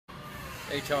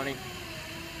Hey Tony,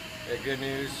 good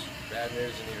news, bad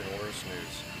news, and even worse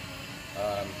news.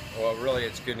 Well, really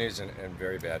it's good news and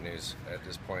very bad news at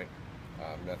this point.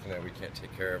 Nothing that we can't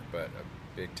take care of, but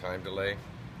a big time delay.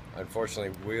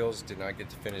 Unfortunately, Wheels did not get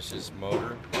to finish his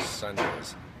motor. His son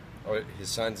does. Oh, his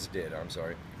sons did, I'm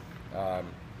sorry.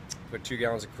 Put 2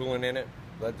 gallons of coolant in it,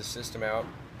 led the system out.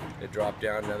 It dropped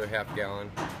down another ½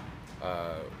 gallon.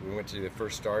 We went to the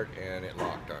first start and it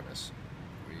locked on us.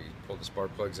 We pulled the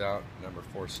spark plugs out, number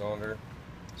 4 cylinder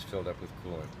is filled up with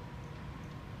coolant.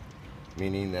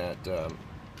 Meaning that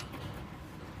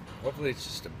hopefully it's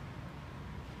just a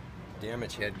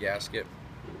damaged head gasket.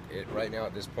 Right now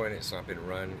at this point it's not been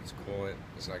run, it's coolant,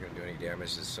 it's not going to do any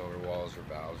damage to cylinder walls or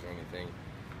valves or anything.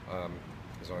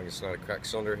 As long as it's not a cracked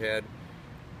cylinder head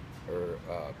or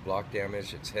block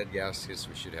damage, it's head gaskets,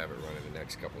 we should have it run in the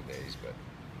next couple of days. But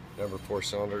number 4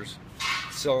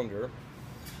 cylinder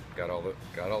got all the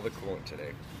coolant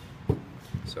today.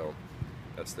 So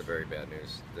that's the very bad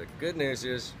news. The good news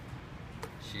is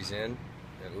she's in,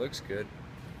 it looks good,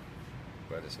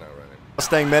 but it's not running.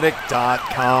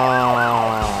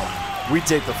 MustangMedic.com. We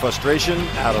take the frustration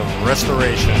out of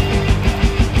restoration.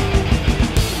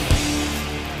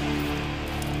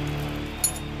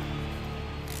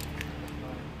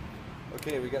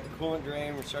 Okay, we got the coolant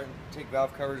drain. We're starting to take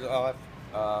valve covers off,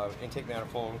 intake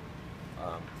manifold. We're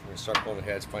going to start pulling the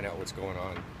heads, find out what's going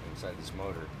on inside this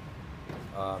motor.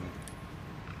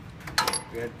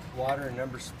 We had water in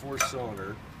number 4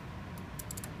 cylinder.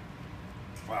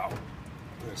 Wow,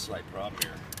 a slight problem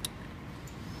here.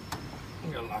 We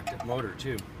got a locked up motor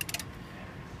too.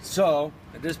 So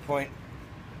at this point,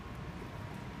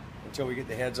 until we get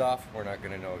the heads off, we're not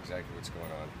going to know exactly what's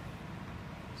going on.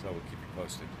 So we'll keep you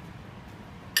posted.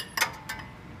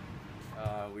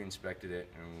 We inspected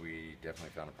it and we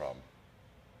definitely found a problem.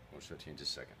 We'll show it to you in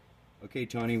just a second. Okay,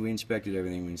 Tony, we inspected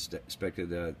everything. We inspected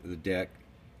the deck,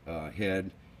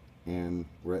 head, and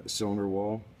we're at the cylinder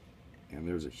wall, and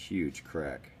there's a huge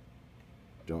crack.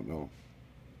 Don't know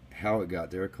how it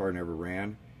got there. Car never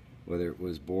ran, whether it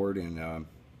was bored and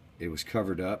it was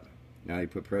covered up. Now you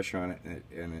put pressure on it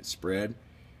and it spread,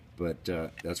 but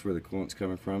that's where the coolant's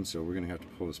coming from. So we're going to have to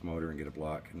pull this motor and get a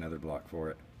block, another block for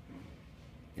it,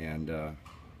 and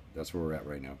that's where we're at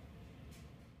right now.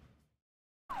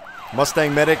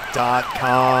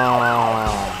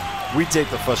 MustangMedic.com. We take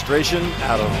the frustration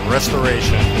out of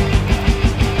restoration.